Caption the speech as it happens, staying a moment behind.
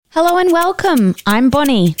Hello and welcome. I'm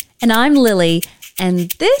Bonnie. And I'm Lily,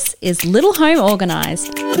 and this is Little Home Organised,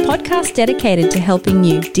 a podcast dedicated to helping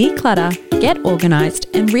you declutter, get organised,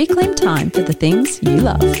 and reclaim time for the things you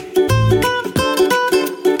love.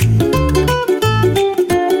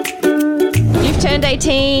 You've turned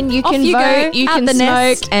 18, you can vote, you can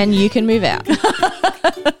smoke, and you can move out.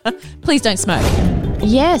 Please don't smoke.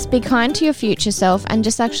 Yes, be kind to your future self and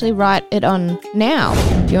just actually write it on now.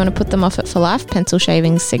 If you want to put them off it for life, pencil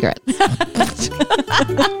shavings, cigarettes.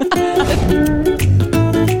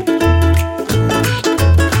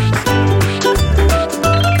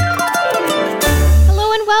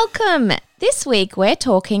 Hello and welcome. This week we're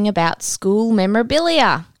talking about school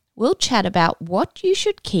memorabilia. We'll chat about what you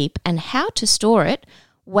should keep and how to store it,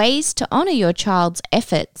 ways to honour your child's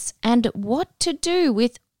efforts, and what to do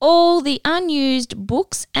with all the unused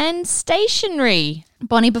books and stationery.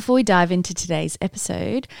 Bonnie, before we dive into today's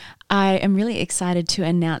episode, I am really excited to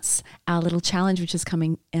announce our little challenge, which is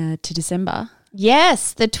coming to December.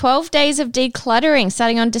 Yes, the 12 days of decluttering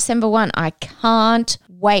starting on December 1. I can't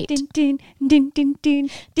wait. Din, din, din, din, din,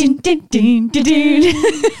 din, din, din, din, din.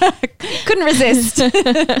 Couldn't resist.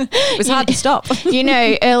 It was hard to stop. You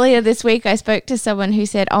know, earlier this week I spoke to someone who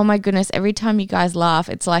said, oh my goodness, every time you guys laugh,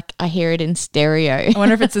 it's like I hear it in stereo. I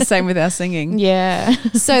wonder if it's the same with our singing. Yeah.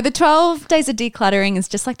 So the 12 days of decluttering is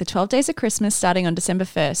just like the 12 days of Christmas starting on December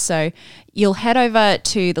 1st. So you'll head over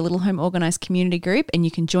to the Little Home Organised community group and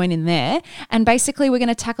you can join in there. And basically we're going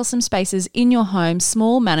to tackle some spaces in your home,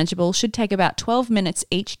 small, manageable, should take about 12 minutes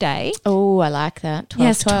each day. Oh, I like that. 12,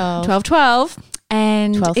 yes, 12. 12.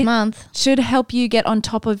 And 12th month. Should help you get on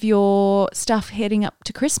top of your stuff heading up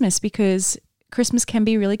to Christmas, because Christmas can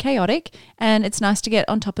be really chaotic and it's nice to get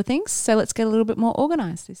on top of things. So let's get a little bit more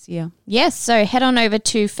organised this year. Yes, so head on over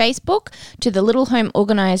to Facebook, to the Little Home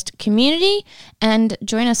Organised community, and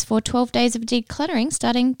join us for 12 days of decluttering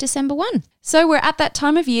starting December 1. So we're at that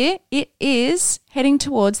time of year. It is heading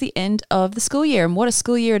towards the end of the school year, and what a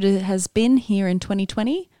school year it has been here in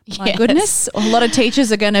 2020. My goodness. A lot of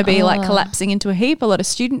teachers are going to be collapsing into a heap. A lot of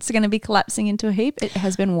students are going to be collapsing into a heap. It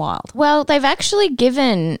has been wild. Well, they've actually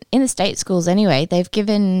given, in the state schools anyway, they've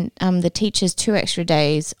given the teachers 2 extra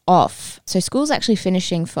days off. So school's actually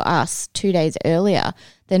finishing for us 2 days earlier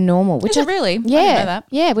than normal. Which is it really? Yeah. I didn't know that.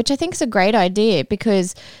 Yeah, which I think is a great idea,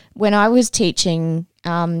 because when I was teaching,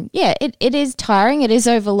 it is tiring. It is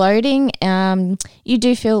overloading. You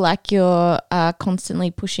do feel like you're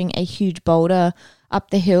constantly pushing a huge boulder up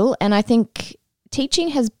the hill. And I think teaching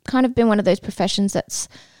has kind of been one of those professions that's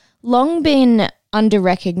long been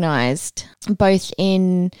under-recognised, both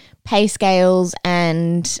in pay scales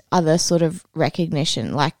and other sort of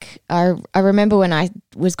recognition. Like I remember when I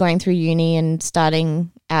was going through uni and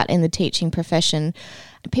starting out in the teaching profession,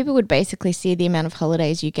 people would basically see the amount of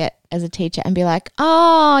holidays you get as a teacher and be like,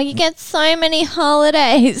 oh, you get so many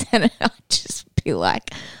holidays. And I'd just be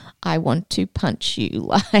like, I want to punch you.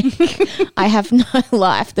 Like, I have no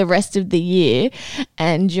life the rest of the year,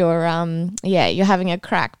 and you're having a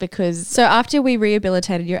crack because. So after we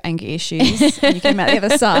rehabilitated your anger issues and you came out the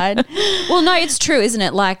other side. Well, no, it's true, isn't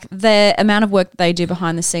it? Like, the amount of work that they do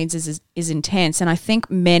behind the scenes is intense, and I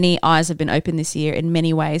think many eyes have been opened this year in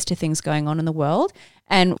many ways to things going on in the world.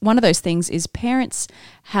 And one of those things is parents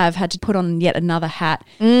have had to put on yet another hat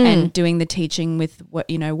and doing the teaching with,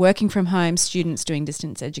 working from home, students doing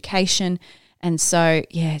distance education. And so,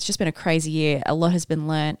 it's just been a crazy year. A lot has been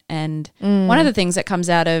learnt. And one of the things that comes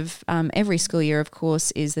out of every school year, of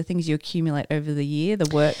course, is the things you accumulate over the year,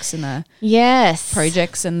 the works and the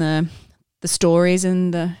projects and the stories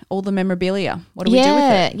and all the memorabilia. What do we do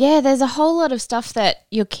with it? Yeah, there's a whole lot of stuff that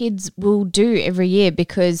your kids will do every year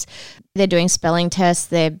because they're doing spelling tests,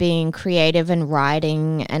 they're being creative and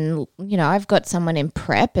writing. And, I've got someone in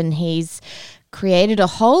prep and he's created a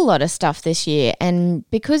whole lot of stuff this year. And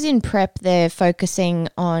because in prep they're focusing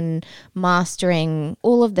on mastering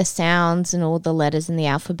all of the sounds and all the letters in the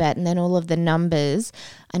alphabet and then all of the numbers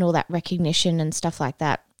and all that recognition and stuff like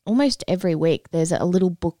that, almost every week there's a little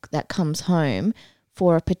book that comes home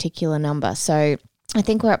for a particular number. So I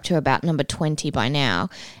think we're up to about number 20 by now,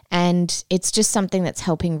 and it's just something that's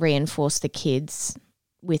helping reinforce the kids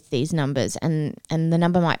with these numbers. And the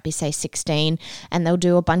number might be, say, 16, and they'll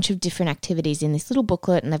do a bunch of different activities in this little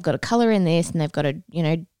booklet, and they've got to colour in this, and they've got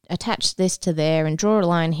to, attach this to there and draw a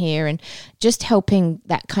line here, and just helping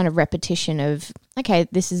that kind of repetition of, okay,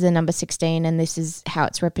 this is the number 16 and this is how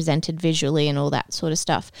it's represented visually and all that sort of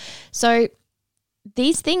stuff. So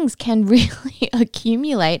these things can really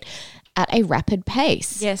accumulate at a rapid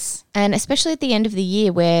pace. Yes. And especially at the end of the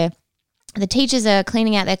year where the teachers are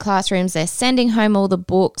cleaning out their classrooms, they're sending home all the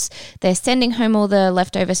books, they're sending home all the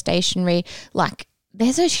leftover stationery. Like,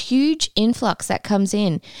 there's a huge influx that comes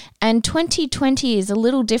in. And 2020 is a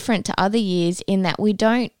little different to other years in that we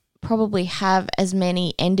don't probably have as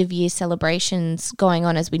many end of year celebrations going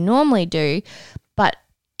on as we normally do, but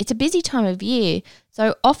it's a busy time of year.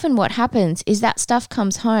 So often what happens is that stuff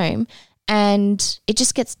comes home and it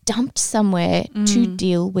just gets dumped somewhere to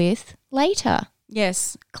deal with later.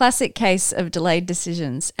 Yes, classic case of delayed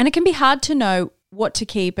decisions. And it can be hard to know what to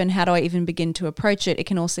keep and how do I even begin to approach it. It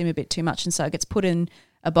can all seem a bit too much, and so it gets put in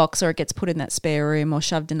a box or it gets put in that spare room or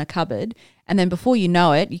shoved in a cupboard. And then before you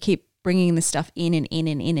know it, you keep bringing the stuff in and in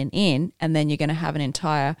and in and in, and then you're going to have an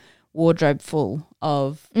entire wardrobe full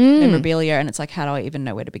of memorabilia, and it's like, how do I even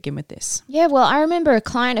know where to begin with this? Yeah, well, I remember a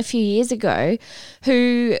client a few years ago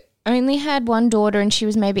who only had one daughter and she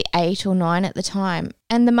was maybe 8 or 9 at the time,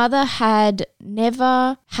 and the mother had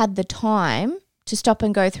never had the time to stop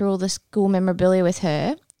and go through all the school memorabilia with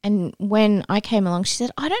her. And when I came along, she said,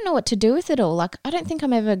 I don't know what to do with it all. Like, I don't think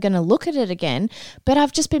I'm ever going to look at it again, but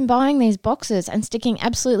I've just been buying these boxes and sticking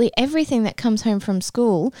absolutely everything that comes home from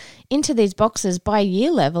school into these boxes by year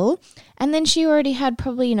level. And then she already had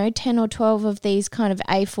probably, 10 or 12 of these kind of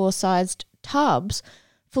A4 sized tubs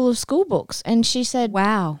full of school books. And she said,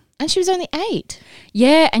 wow. And she was only 8.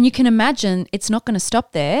 Yeah, and you can imagine it's not going to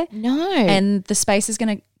stop there. No. And the space is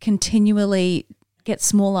going to continually get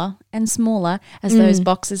smaller and smaller as those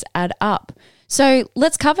boxes add up. So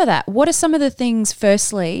let's cover that. What are some of the things,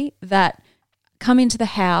 firstly, that come into the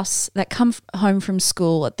house, that come home from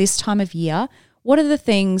school at this time of year? What are the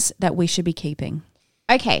things that we should be keeping?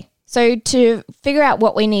 Okay, so to figure out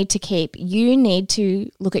what we need to keep, you need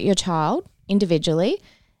to look at your child individually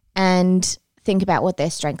and think about what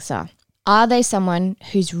their strengths are. Are they someone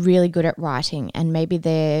who's really good at writing and maybe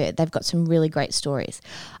they've got some really great stories?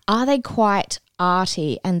 Are they quite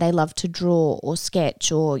arty and they love to draw or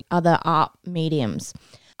sketch or other art mediums?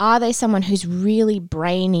 Are they someone who's really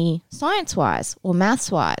brainy science-wise or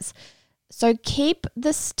maths-wise? So keep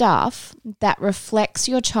the stuff that reflects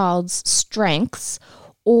your child's strengths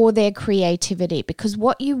or their creativity, because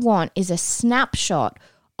what you want is a snapshot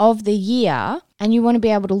of the year, and you want to be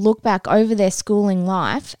able to look back over their schooling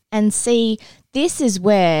life and see this is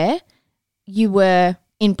where you were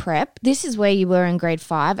in prep, this is where you were in grade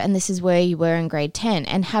 5, and this is where you were in grade 10,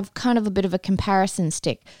 and have kind of a bit of a comparison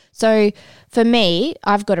stick. So for me,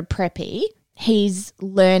 I've got a preppy. He's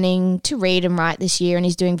learning to read and write this year and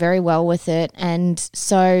he's doing very well with it. And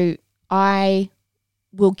so I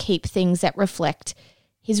will keep things that reflect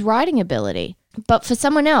his writing ability. But for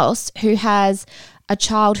someone else who has a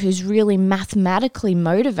child who's really mathematically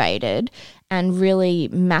motivated and really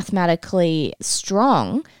mathematically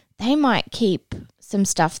strong, they might keep some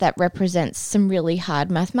stuff that represents some really hard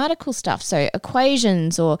mathematical stuff. So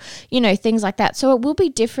equations or, things like that. So it will be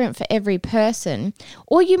different for every person.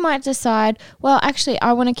 Or you might decide, well, actually,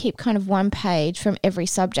 I want to keep kind of one page from every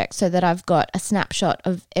subject so that I've got a snapshot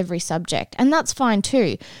of every subject. And that's fine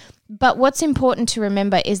too. But what's important to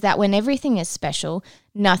remember is that when everything is special,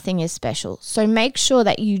 nothing is special. So make sure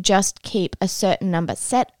that you just keep a certain number,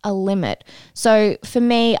 set a limit. So for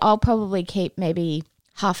me, I'll probably keep maybe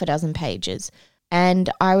half a dozen pages. And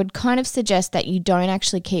I would kind of suggest that you don't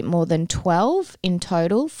actually keep more than 12 in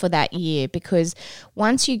total for that year, because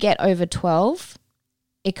once you get over 12,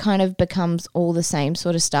 it kind of becomes all the same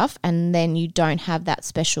sort of stuff, and then you don't have that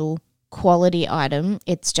special quality item.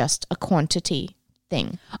 It's just a quantity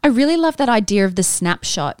thing. I really love that idea of the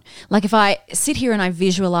snapshot. Like if I sit here and I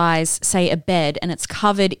visualize, say, a bed and it's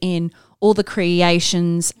covered in all the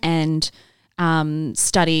creations and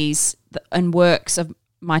studies and works of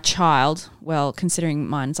my child, well, considering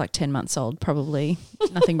mine's like 10 months old, probably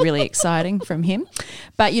nothing really exciting from him.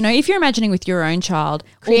 But, if you're imagining with your own child.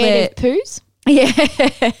 Creative poos? Yeah.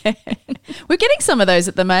 We're getting some of those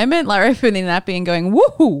at the moment, like opening that and going,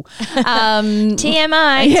 woohoo.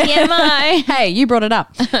 TMI, TMI. Hey, you brought it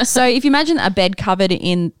up. So if you imagine a bed covered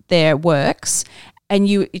in their works and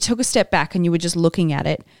you took a step back and you were just looking at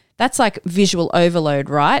it, that's like visual overload,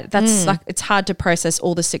 right? That's like, it's hard to process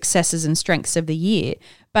all the successes and strengths of the year.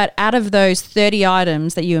 But out of those 30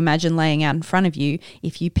 items that you imagine laying out in front of you,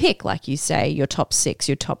 if you pick, like you say, your top 6,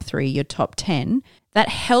 your top 3, your top 10, that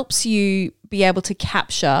helps you be able to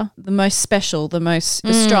capture the most special, the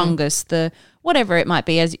strongest, the whatever it might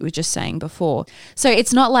be, as you were just saying before. So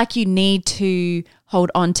it's not like you need to hold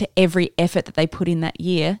on to every effort that they put in that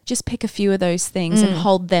year. Just pick a few of those things and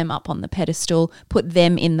hold them up on the pedestal, put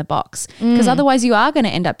them in the box. Because otherwise you are going to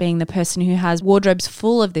end up being the person who has wardrobes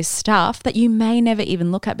full of this stuff that you may never even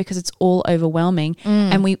look at because it's all overwhelming.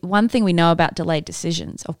 And one thing we know about delayed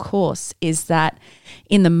decisions, of course, is that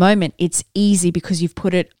in the moment it's easy because you've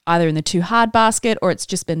put it either in the too hard basket or it's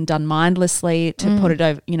just been done mindlessly to put it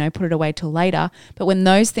over, put it away till later. But when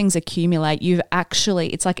those things accumulate,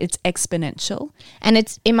 it's like it's exponential. And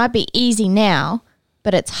it might be easy now,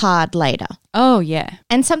 but it's hard later. Oh, yeah.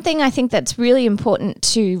 And something I think that's really important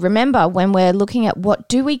to remember when we're looking at what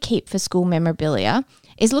do we keep for school memorabilia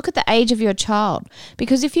is look at the age of your child.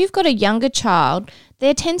 Because if you've got a younger child,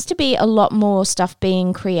 there tends to be a lot more stuff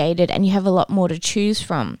being created and you have a lot more to choose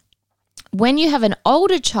from. When you have an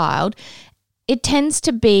older child, it tends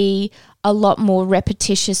to be a lot more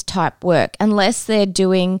repetitious type work unless they're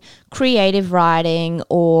doing creative writing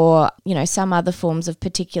or, some other forms of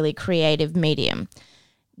particularly creative medium.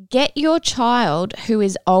 Get your child who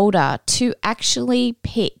is older to actually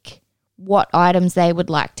pick what items they would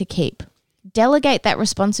like to keep. Delegate that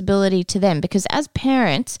responsibility to them because as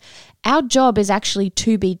parents, our job is actually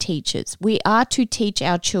to be teachers. We are to teach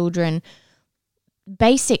our children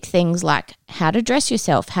basic things like how to dress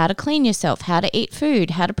yourself, how to clean yourself, how to eat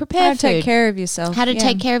food, how to prepare how to take care of yourself. How to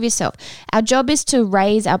take care of yourself. Our job is to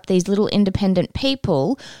raise up these little independent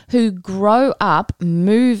people who grow up,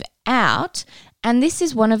 move out, and this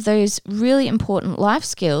is one of those really important life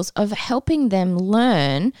skills of helping them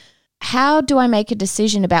learn how do I make a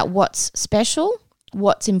decision about what's special,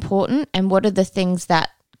 what's important, and what are the things that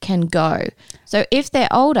can go. So if they're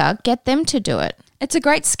older, get them to do it. It's a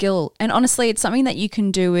great skill. And honestly, it's something that you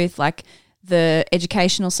can do with like the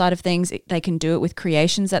educational side of things. They can do it with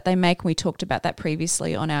creations that they make. We talked about that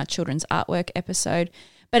previously on our children's artwork episode.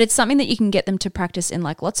 But it's something that you can get them to practice in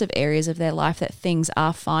like lots of areas of their life that things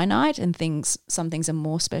are finite and some things are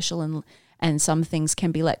more special and some things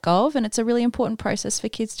can be let go of. And it's a really important process for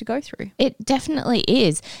kids to go through. It definitely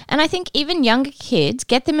is. And I think even younger kids,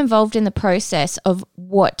 get them involved in the process of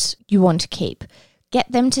what you want to keep. Get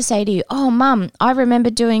them to say to you, oh, Mum, I remember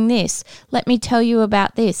doing this. Let me tell you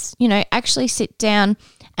about this. Actually sit down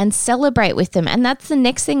and celebrate with them. And that's the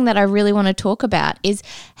next thing that I really want to talk about is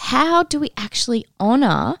how do we actually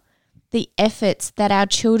honour the efforts that our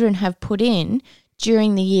children have put in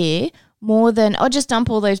during the year more than, just dump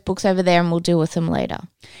all those books over there and we'll deal with them later.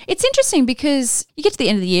 It's interesting because you get to the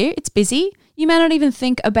end of the year, it's busy. You may not even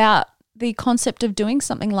think about the concept of doing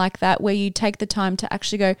something like that where you take the time to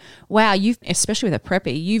actually go, wow, especially with a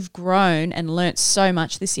preppy, you've grown and learnt so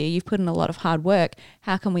much this year. You've put in a lot of hard work.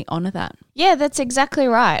 How can we honour that? Yeah, that's exactly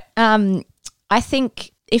right. I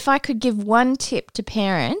think if I could give one tip to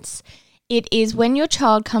parents, it is when your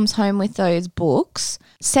child comes home with those books,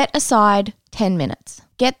 set aside 10 minutes.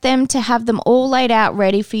 Get them to have them all laid out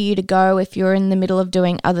ready for you to go if you're in the middle of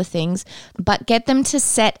doing other things, but get them to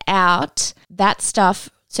set out that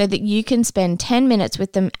stuff so that you can spend 10 minutes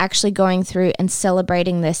with them actually going through and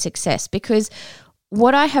celebrating their success. Because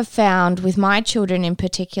what I have found with my children in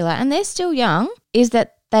particular, and they're still young, is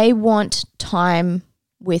that they want time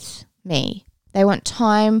with me. They want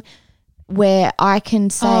time where I can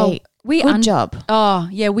say, good job. Oh,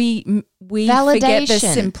 yeah, we forget the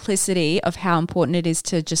simplicity of how important it is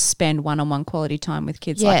to just spend one-on-one quality time with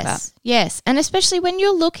kids like that. Yes, and especially when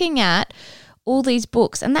you're looking at all these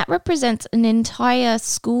books, and that represents an entire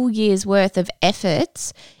school year's worth of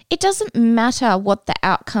efforts. It doesn't matter what the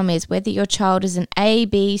outcome is, whether your child is an A,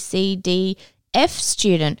 B, C, D, F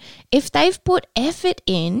student. If they've put effort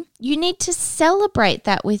in, you need to celebrate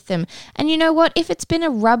that with them. And you know what? If it's been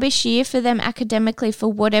a rubbish year for them academically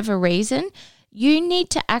for whatever reason, you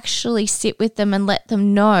need to actually sit with them and let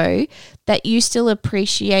them know that you still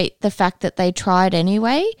appreciate the fact that they tried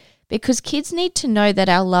anyway. Because kids need to know that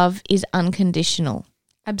our love is unconditional.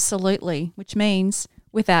 Absolutely, which means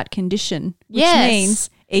without condition. Which means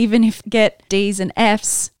even if get D's and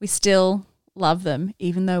F's, we still love them,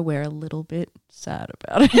 even though we're a little bit sad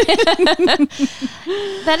about it.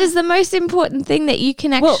 That is the most important thing that you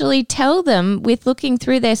can actually tell them with looking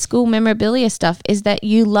through their school memorabilia stuff is that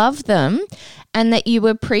you love them and that you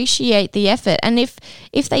appreciate the effort. And if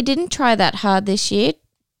they didn't try that hard this year,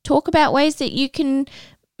 talk about ways that you can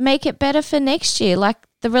make it better for next year. Like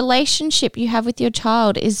the relationship you have with your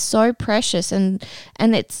child is so precious and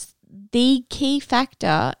it's the key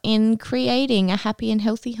factor in creating a happy and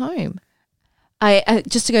healthy home. I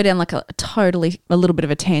just to go down like a little bit of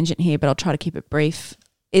a tangent here, but I'll try to keep it brief.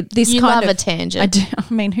 You love a tangent. I do.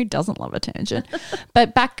 I mean, who doesn't love a tangent?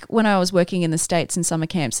 But back when I was working in the States in summer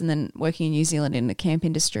camps and then working in New Zealand in the camp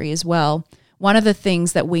industry as well, one of the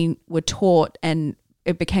things that we were taught and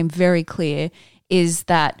it became very clear is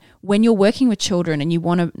that when you're working with children and you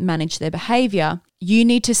want to manage their behavior, you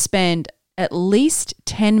need to spend at least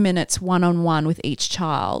 10 minutes one-on-one with each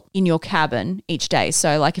child in your cabin each day.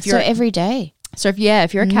 So like if you're every day. So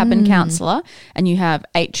if you're a cabin counselor and you have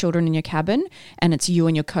 8 children in your cabin and it's you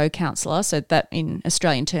and your co-counselor, so that in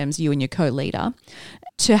Australian terms, you and your co-leader,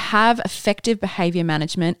 to have effective behavior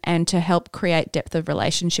management and to help create depth of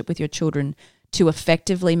relationship with your children to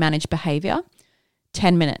effectively manage behavior,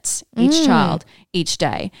 10 minutes each child each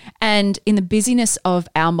day. And in the busyness of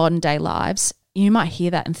our modern day lives, you might hear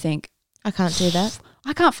that and think, I can't do that.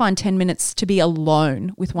 I can't find 10 minutes to be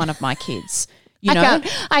alone with one of my kids. You know,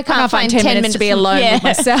 I can't find 10 minutes to be alone with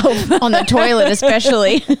myself. On the toilet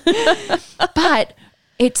especially. But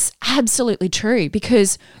it's absolutely true,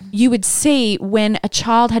 because you would see when a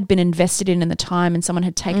child had been invested in the time and someone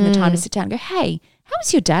had taken the time to sit down and go, hey, how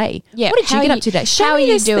was your day? Yeah, what did you get up to today? Show me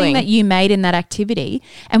this thing that you made in that activity.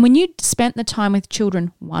 And when you spent the time with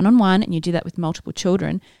children one-on-one, and you do that with multiple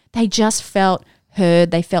children, they just felt heard,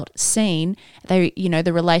 they felt seen, they, you know,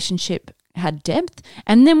 the relationship had depth.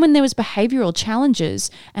 And then when there was behavioral challenges,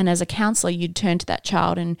 and as a counselor, you'd turn to that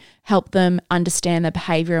child and help them understand their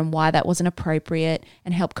behavior and why that wasn't appropriate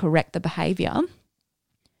and help correct the behavior,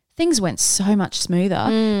 things went so much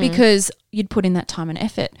smoother because you'd put in that time and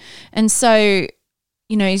effort. And so,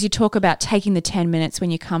 you know, as you talk about taking the 10 minutes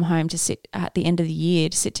when you come home to sit at the end of the year,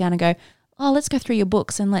 to sit down and go, oh, let's go through your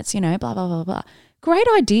books and let's, you know, blah, blah, blah, blah. Great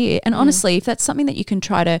idea. And honestly, if that's something that you can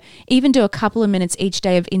try to even do a couple of minutes each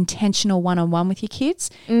day of intentional one-on-one with your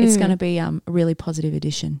kids, it's going to be a really positive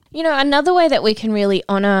addition. You know, another way that we can really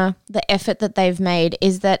honour the effort that they've made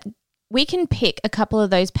is that we can pick a couple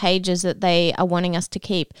of those pages that they are wanting us to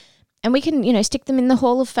keep, and we can, you know, stick them in the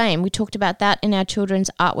Hall of Fame. We talked about that in our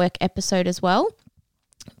children's artwork episode as well.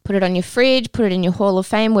 Put it on your fridge, put it in your Hall of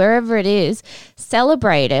Fame, wherever it is.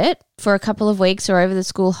 Celebrate it for a couple of weeks or over the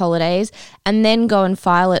school holidays, and then go and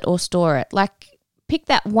file it or store it. Like, pick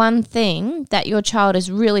that one thing that your child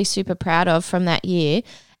is really super proud of from that year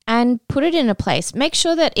and put it in a place. Make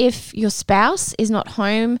sure that if your spouse is not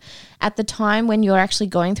home at the time when you're actually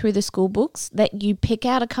going through the school books, that you pick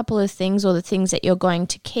out a couple of things or the things that you're going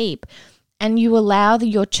to keep, and you allow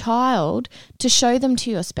your child to show them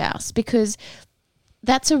to your spouse, because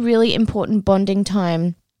that's a really important bonding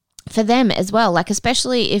time for them as well. Like,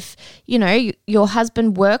 especially if, you know, your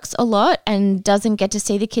husband works a lot and doesn't get to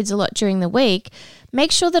see the kids a lot during the week,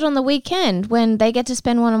 make sure that on the weekend when they get to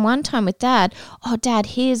spend one-on-one time with dad, oh, dad,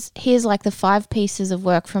 here's like the 5 pieces of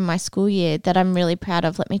work from my school year that I'm really proud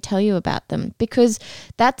of. Let me tell you about them. Because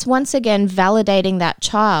that's once again validating that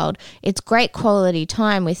child. It's great quality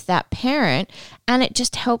time with that parent, and it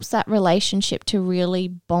just helps that relationship to really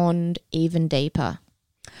bond even deeper.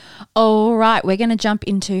 All right, we're going to jump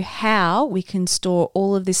into how we can store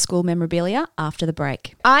all of this school memorabilia after the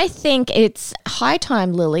break. I think it's high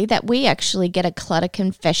time, Lily, that we actually get a clutter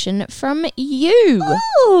confession from you.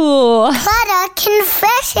 Ooh. Clutter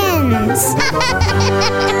confessions.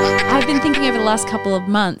 I've been thinking over the last couple of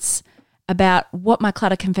months about what my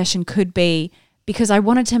clutter confession could be, because I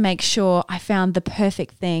wanted to make sure I found the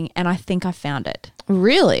perfect thing, and I think I found it.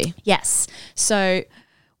 Really? Yes. So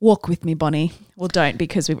walk with me, Bonnie. Well, don't,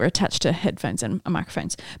 because we were attached to headphones and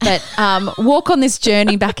microphones. But walk on this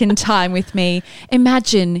journey back in time with me.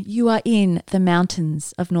 Imagine you are in the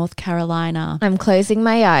mountains of North Carolina. I'm closing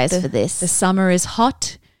my eyes for this. The summer is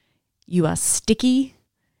hot. You are sticky.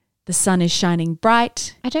 The sun is shining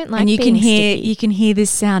bright. I don't like and you being sticky. You can hear this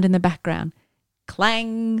sound in the background.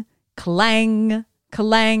 Clang, clang,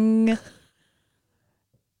 clang.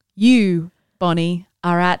 You, Bonnie,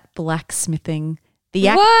 are at blacksmithing. The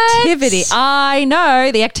activity, I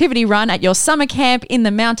know, the activity run at your summer camp in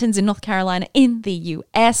the mountains in North Carolina in the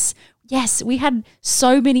US. Yes, we had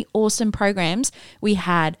so many awesome programs. We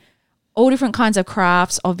had all different kinds of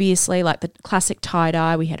crafts, obviously, like the classic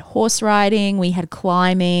tie-dye. We had horse riding, we had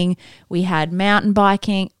climbing, we had mountain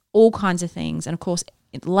biking, all kinds of things. And, of course,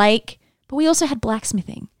 lake, but we also had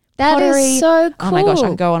blacksmithing. That pottery. Is so cool. Oh, my gosh, I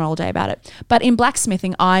can go on all day about it. But in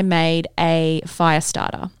blacksmithing, I made a fire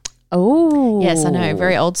starter. Oh. Yes, I know,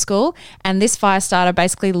 very old school. And this fire starter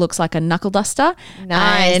basically looks like a knuckle duster.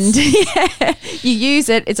 Nice. And you use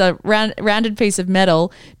it, it's a rounded piece of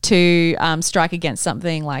metal to strike against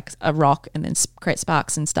something like a rock and then create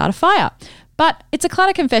sparks and start a fire. But it's a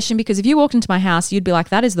clutter confession, because if you walked into my house, you'd be like,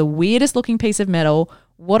 that is the weirdest looking piece of metal.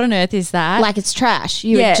 What on earth is that? Like it's trash.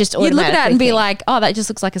 You'd just you'd look at it and be think, like, oh, that just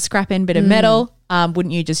looks like a scrap-end bit of metal.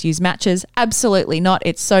 Wouldn't you just use matches? Absolutely not.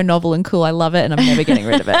 It's so novel and cool. I love it, and I'm never getting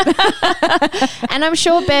rid of it. And I'm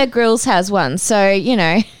sure Bear Grylls has one. So, you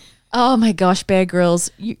know. Oh my gosh, Bear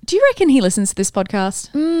Grylls. Do you reckon he listens to this podcast?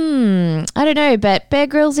 I don't know, but Bear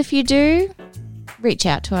Grylls, if you do, reach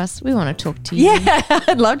out to us. We want to talk to you. Yeah,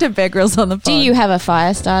 I'd love to have Bear Grylls on the pod. Do you have a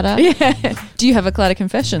fire starter? Yeah. Do you have a clutter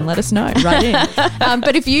confession? Let us know. Right in.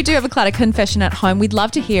 But if you do have a clutter confession at home, we'd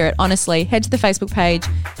love to hear it. Honestly, head to the Facebook page,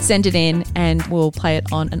 send it in, and we'll play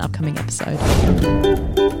it on an upcoming episode.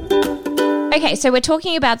 Okay, so we're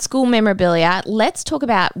talking about school memorabilia. Let's talk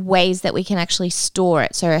about ways that we can actually store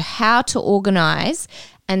it. So how to organise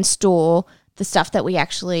and store the stuff that we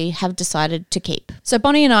actually have decided to keep. So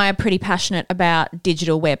Bonnie and I are pretty passionate about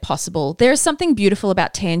digital where possible. There is something beautiful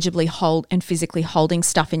about tangibly physically holding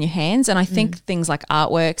stuff in your hands. And I think things like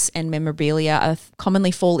artworks and memorabilia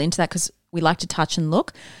commonly fall into that because we like to touch and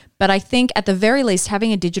look. But I think at the very least,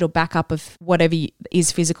 having a digital backup of whatever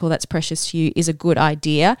is physical that's precious to you is a good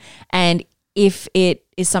idea. And if it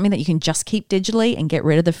is something that you can just keep digitally and get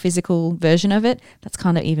rid of the physical version of it, that's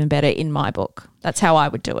kind of even better in my book. That's how I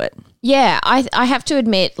would do it. Yeah, I have to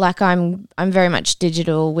admit, like I'm very much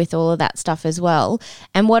digital with all of that stuff as well.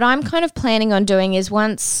 And what I'm kind of planning on doing is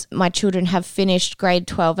once my children have finished grade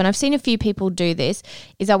 12, and I've seen a few people do this,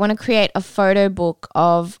 is I want to create a photo book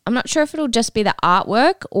of, I'm not sure if it'll just be the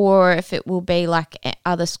artwork or if it will be like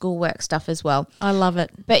other schoolwork stuff as well. I love it.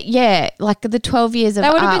 But yeah, like the 12 years of artwork.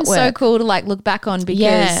 That would have been so cool to like look back on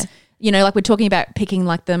because, you know, like we're talking about picking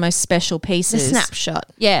like the most special pieces. The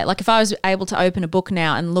snapshot. Yeah, like if I was able to open a book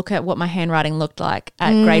now and look at what my handwriting looked like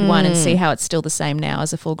at grade 1 and see how it's still the same now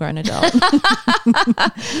as a full-grown adult.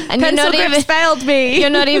 And you're not even failed me. You're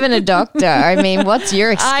not even a doctor. I mean, what's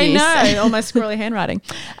your excuse? I know, all my scrawly handwriting.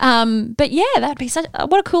 But yeah, that'd be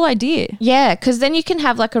what a cool idea. Yeah, because then you can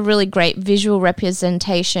have like a really great visual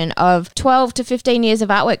representation of 12 to 15 years of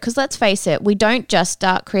artwork. Because let's face it, we don't just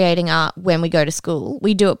start creating art when we go to school.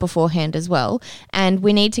 We do it beforehand as well. And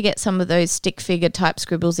we need to get some of those stick figure type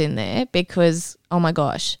scribbles in there because, oh my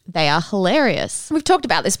gosh, they are hilarious. We've talked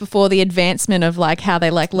about this before, the advancement of like how they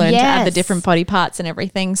like learn to add the different body parts and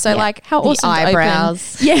everything. So like how awesome the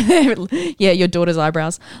eyebrows. To open. Yeah, your daughter's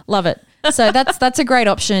eyebrows. Love it. So that's a great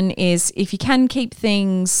option is if you can keep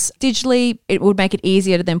things digitally, it would make it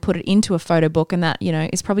easier to then put it into a photo book and that, you know,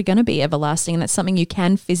 is probably going to be everlasting and that's something you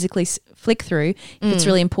can physically flick through if it's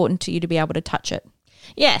really important to you to be able to touch it.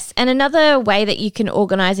 Yes, and another way that you can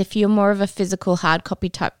organise if you're more of a physical hard copy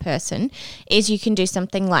type person is you can do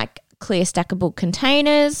something like clear stackable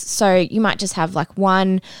containers. So you might just have like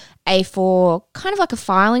one A4, kind of like a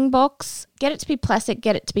filing box, get it to be plastic,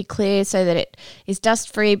 get it to be clear so that it is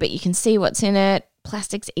dust free but you can see what's in it.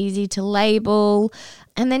 Plastic's easy to label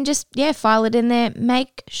and then just, file it in there.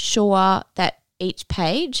 Make sure that each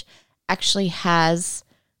page actually has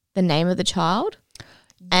the name of the child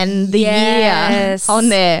and the year on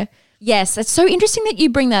there. Yes, it's so interesting that you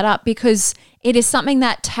bring that up because it is something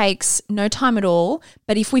that takes no time at all.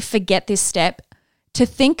 But if we forget this step, to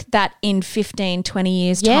think that in 15, 20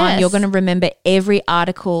 years' time, you're going to remember every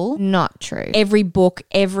article. Not true. Every book,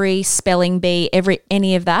 every spelling bee,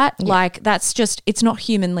 any of that. Yeah. Like that's just, it's not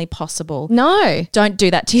humanly possible. No. Don't do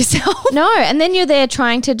that to yourself. No. And then you're there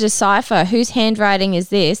trying to decipher whose handwriting is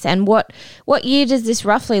this and what year does this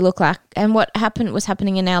roughly look like and what was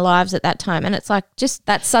happening in our lives at that time. And it's like just.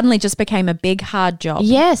 That suddenly just became a big, hard job.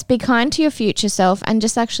 Yes. Be kind to your future self and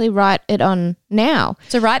just actually write it on now.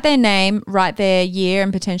 So write their name, write their year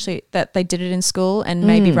and potentially that they did it in school and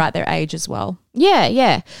maybe write their age as well.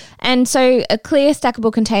 Yeah. And so a clear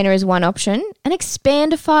stackable container is one option. An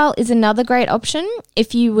expander file is another great option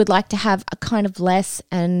if you would like to have a kind of less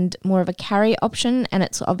and more of a carry option and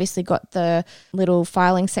it's obviously got the little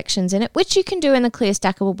filing sections in it, which you can do in the clear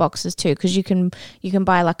stackable boxes too because you can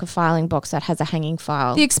buy like a filing box that has a hanging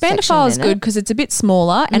file. The expander file is good because it's a bit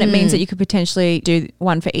smaller and it means that you could potentially do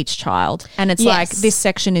one for each child and it's like this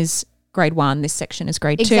section is grade 1, this section is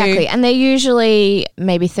grade 2. Exactly. And they're usually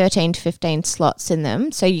maybe 13 to 15 slots in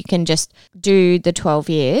them. So you can just do the 12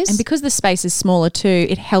 years. And because the space is smaller too,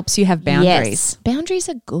 it helps you have boundaries. Yes. Boundaries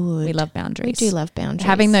are good. We love boundaries. We do love boundaries.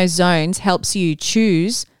 Having those zones helps you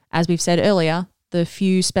choose, as we've said earlier, the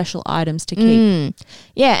few special items to keep.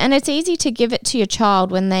 Yeah, and it's easy to give it to your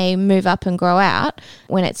child when they move up and grow out,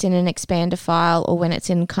 when it's in an expander file or when it's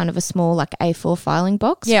in kind of a small like A4 filing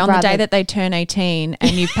box. Yeah, on the day that they turn 18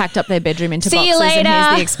 and you've packed up their bedroom into boxes you later.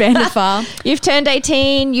 And here's the expander file. You've turned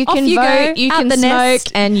 18, you can vote, you can smoke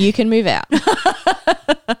and you can move out.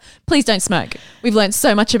 Please don't smoke. We've learned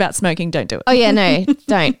so much about smoking, don't do it. Oh yeah, no,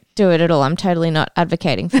 don't do it at all. I'm totally not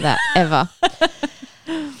advocating for that ever.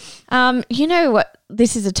 You know what?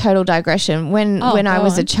 This is a total digression. When Oh, I go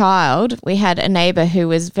was a on. child, we had a neighbor who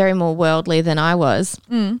was very more worldly than I was.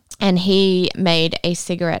 And he made a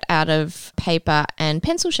cigarette out of paper and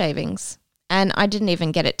pencil shavings. And I didn't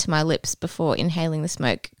even get it to my lips before inhaling the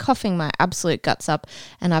smoke, coughing my absolute guts up.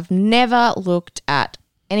 And I've never looked at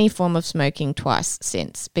any form of smoking twice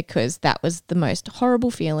since, because that was the most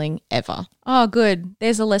horrible feeling ever. Oh, good.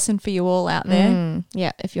 There's a lesson for you all out there.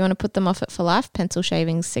 Yeah, if you want to put them off it for life, pencil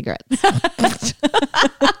shavings, cigarettes.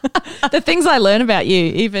 The things I learn about you,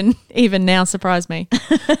 even now, surprise me.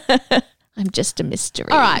 I'm just a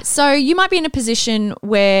mystery. All right, so you might be in a position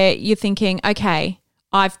where you're thinking, okay,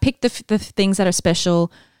 I've picked the things that are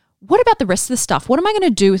special. What about the rest of the stuff? What am I going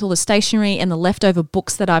to do with all the stationery and the leftover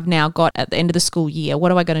books that I've now got at the end of the school year?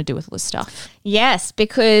 What am I going to do with all this stuff? Yes,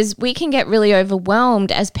 because we can get really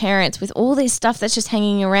overwhelmed as parents with all this stuff that's just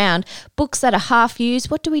hanging around. Books that are half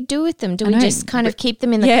used, what do we do with them? Do we just kind of keep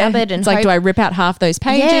them in the cupboard? And it's like, hope- do I rip out half those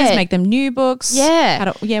pages, Yeah. make them new books? Yeah.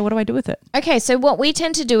 What do I do with it? Okay, so what we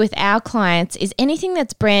tend to do with our clients is anything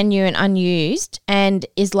that's brand new and unused and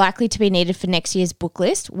is likely to be needed for next year's book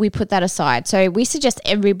list, we put that aside. So we suggest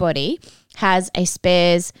everybody has a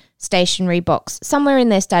spares stationery box somewhere in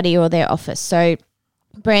their study or their office. So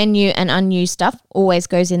brand new and unused stuff always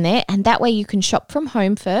goes in there, and that way you can shop from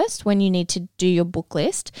home first when you need to do your book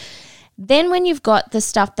list. Then when you've got the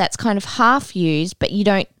stuff that's kind of half used but you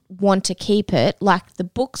don't want to keep it, like the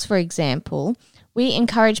books for example, we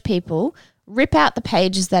encourage people rip out the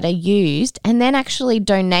pages that are used and then actually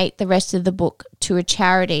donate the rest of the book to a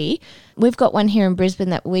charity. We've got one here in Brisbane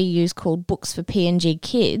that we use called Books for PNG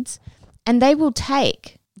Kids, and they will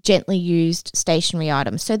take gently used stationery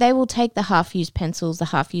items. So they will take the half-used pencils, the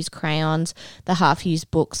half-used crayons, the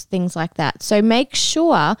half-used books, things like that. So make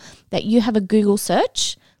sure that you have a Google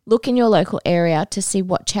search, look in your local area to see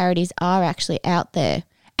what charities are actually out there.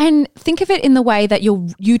 And think of it in the way that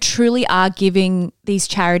you truly are giving these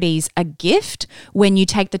charities a gift when you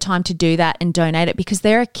take the time to do that and donate it, because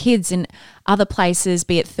there are kids in other places,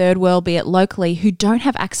 be it third world, be it locally, who don't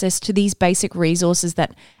have access to these basic resources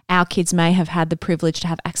that our kids may have had the privilege to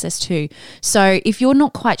have access to. So if you're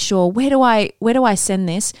not quite sure, where do I send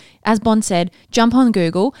this? As Bon said, jump on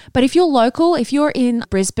Google. But if you're local, if you're in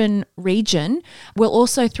Brisbane region, we'll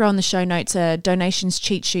also throw in the show notes a donations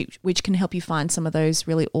cheat sheet, which can help you find some of those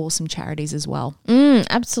really awesome charities as well.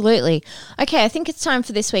 Absolutely. Okay, I think it's time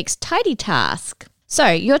for this week's tidy task. So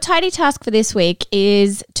your tidy task for this week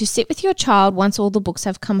is to sit with your child once all the books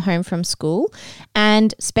have come home from school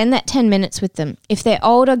and spend that 10 minutes with them. If they're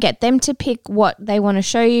older, get them to pick what they want to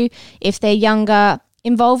show you. If they're younger,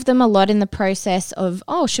 involve them a lot in the process of,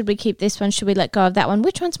 oh, should we keep this one? Should we let go of that one?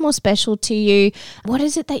 Which one's more special to you? What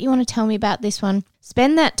is it that you want to tell me about this one?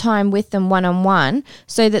 Spend that time with them one-on-one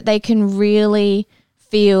so that they can really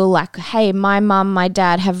feel like, hey, my mum, my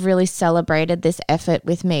dad have really celebrated this effort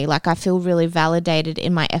with me. Like I feel really validated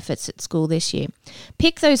in my efforts at school this year.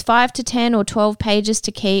 Pick those 5 to 10 or 12 pages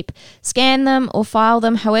to keep, scan them or file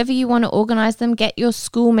them, however you want to organize them. Get your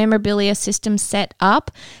school memorabilia system set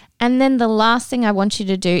up. And then the last thing I want you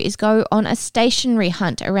to do is go on a stationery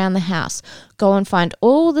hunt around the house. Go and find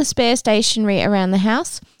all the spare stationery around the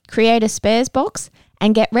house, create a spares box,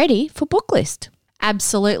 and get ready for book list.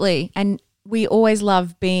 Absolutely. And we always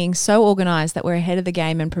love being so organised that we're ahead of the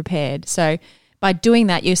game and prepared. So by doing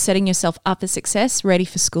that, you're setting yourself up for success, ready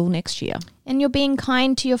for school next year. And you're being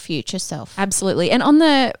kind to your future self. Absolutely. And on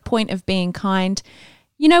the point of being kind,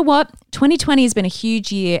 you know what? 2020 has been a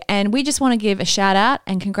huge year, and we just want to give a shout out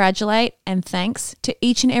and congratulate and thanks to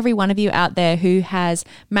each and every one of you out there who has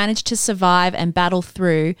managed to survive and battle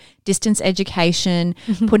through distance education,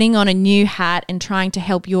 putting on a new hat and trying to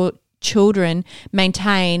help your children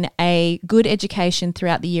maintain a good education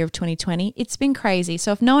throughout the year of 2020. It's been crazy.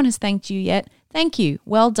 So if no one has thanked you yet, thank you.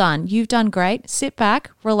 Well done. You've done great. Sit back,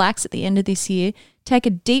 relax at the end of this year. Take a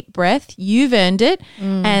deep breath. You've earned it.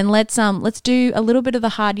 And let's do a little bit of the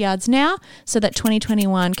hard yards now so that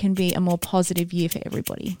 2021 can be a more positive year for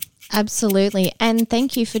everybody. Absolutely. And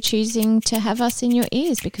thank you for choosing to have us in your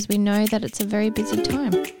ears, because we know that it's a very busy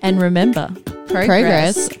time. And remember,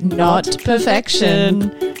 progress not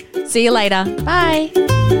perfection. See you later. Bye.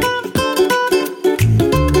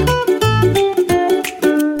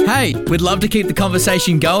 Hey, we'd love to keep the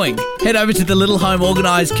conversation going. Head over to the Little Home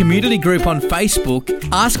Organised community group on Facebook,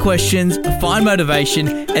 ask questions, find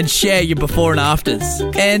motivation, and share your before and afters.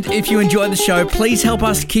 And if you enjoy the show, please help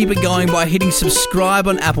us keep it going by hitting subscribe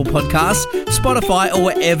on Apple Podcasts, Spotify, or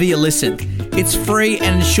wherever you listen. It's free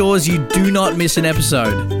and ensures you do not miss an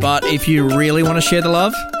episode. But if you really want to share the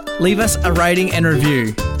love, leave us a rating and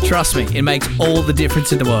review. Trust me, it makes all the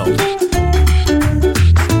difference in the world.